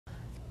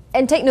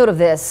And take note of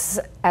this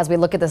as we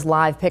look at this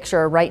live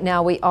picture. Right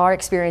now we are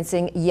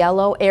experiencing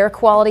yellow air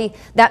quality.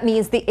 That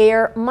means the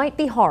air might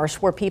be harsh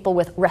for people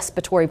with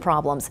respiratory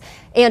problems.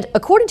 And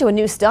according to a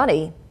new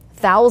study,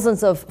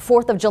 thousands of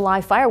 4th of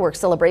July fireworks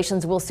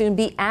celebrations will soon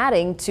be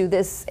adding to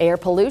this air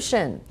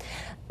pollution.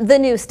 The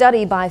new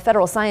study by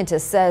federal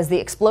scientists says the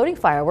exploding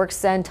fireworks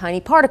send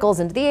tiny particles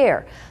into the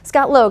air.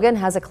 Scott Logan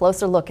has a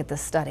closer look at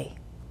this study.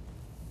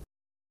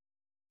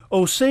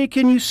 Oh, say,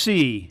 can you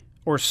see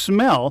or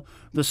smell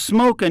the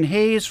smoke and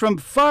haze from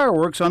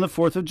fireworks on the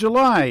 4th of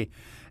July?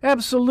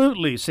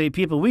 Absolutely, say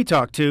people we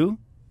talk to.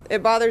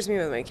 It bothers me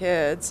with my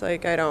kids.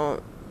 Like,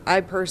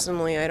 I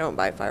personally don't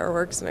buy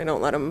fireworks, and I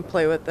don't let them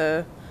play with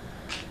because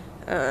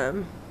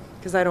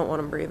I don't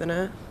want them breathing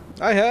it.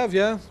 I have,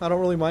 yeah. I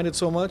don't really mind it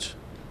so much.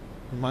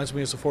 Reminds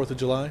me it's the 4th of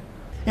July.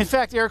 In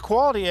fact, air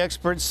quality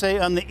experts say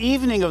on the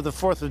evening of the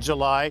 4th of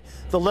July,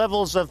 the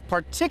levels of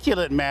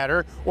particulate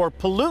matter or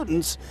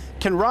pollutants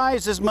can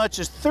rise as much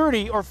as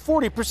 30 or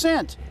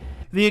 40%.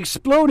 The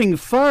exploding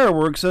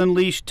fireworks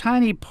unleash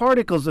tiny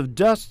particles of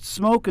dust,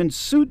 smoke, and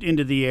soot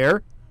into the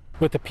air.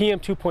 With the PM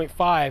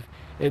 2.5,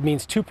 it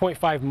means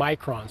 2.5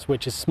 microns,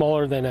 which is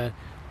smaller than a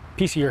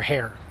piece of your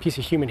hair, piece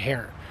of human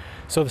hair.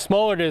 So the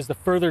smaller it is, the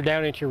further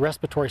down into your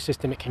respiratory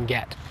system it can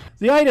get.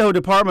 The Idaho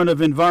Department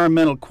of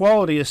Environmental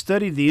Quality has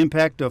studied the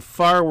impact of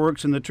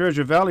fireworks in the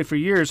Treasure Valley for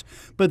years,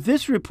 but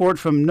this report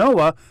from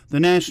NOAA, the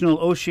National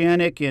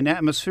Oceanic and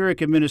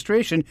Atmospheric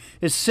Administration,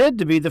 is said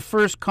to be the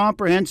first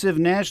comprehensive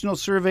national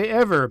survey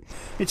ever.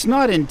 It's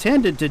not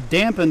intended to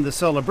dampen the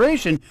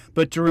celebration,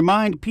 but to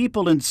remind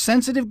people in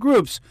sensitive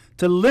groups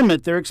to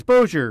limit their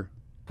exposure.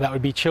 That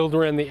would be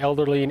children, the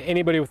elderly, and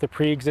anybody with a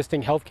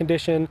pre-existing health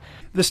condition.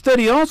 The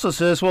study also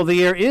says while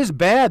the air is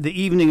bad the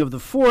evening of the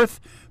 4th,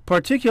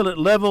 particulate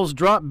levels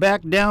drop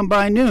back down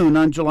by noon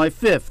on July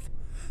 5th.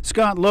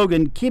 Scott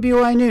Logan,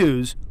 KBOI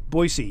News,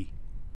 Boise.